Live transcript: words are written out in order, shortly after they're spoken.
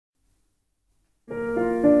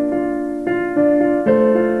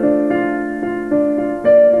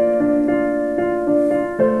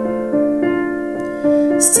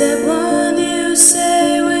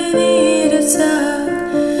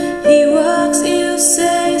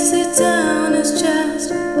say sit down is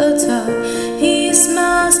just a talk. He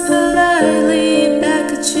smiles politely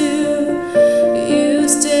back at you. You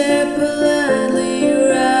stare politely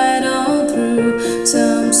right on through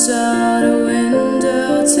some sort of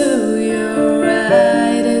window to your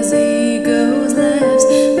right as he goes left,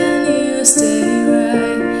 and you stay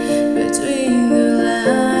right between the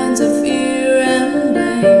lines of fear and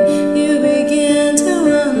blame. You begin to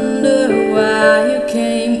wonder why you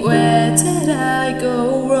came. Where did I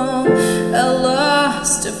go wrong? I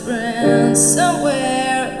lost a friend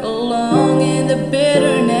somewhere along in the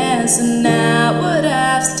bitterness, and I would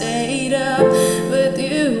have stayed up with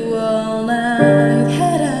you all night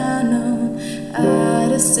had I known how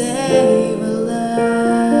to save a life.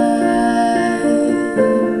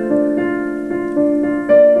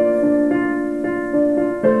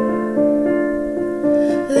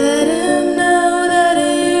 Let him know that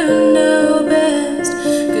you know best,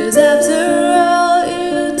 'cause after all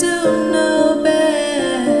you do know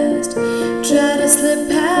best. Try to slip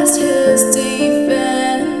past his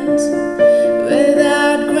defense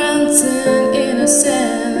without granting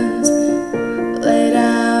innocence. Lay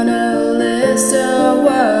down a list of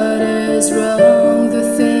what is wrong, the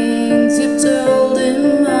things you've told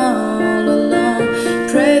him all along.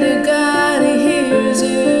 Pray to God he hears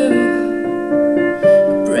you.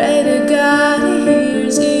 Pray to God he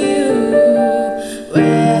hears you.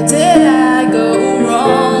 Where did I go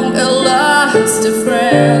wrong? I lost a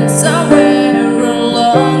friend somewhere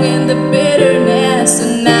along in the bitterness,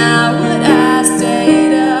 and now would I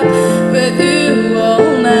stayed up with you all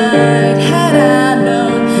night had I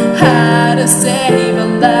known how to save a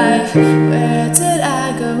life. Where did I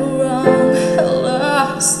go wrong? I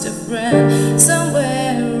lost a friend somewhere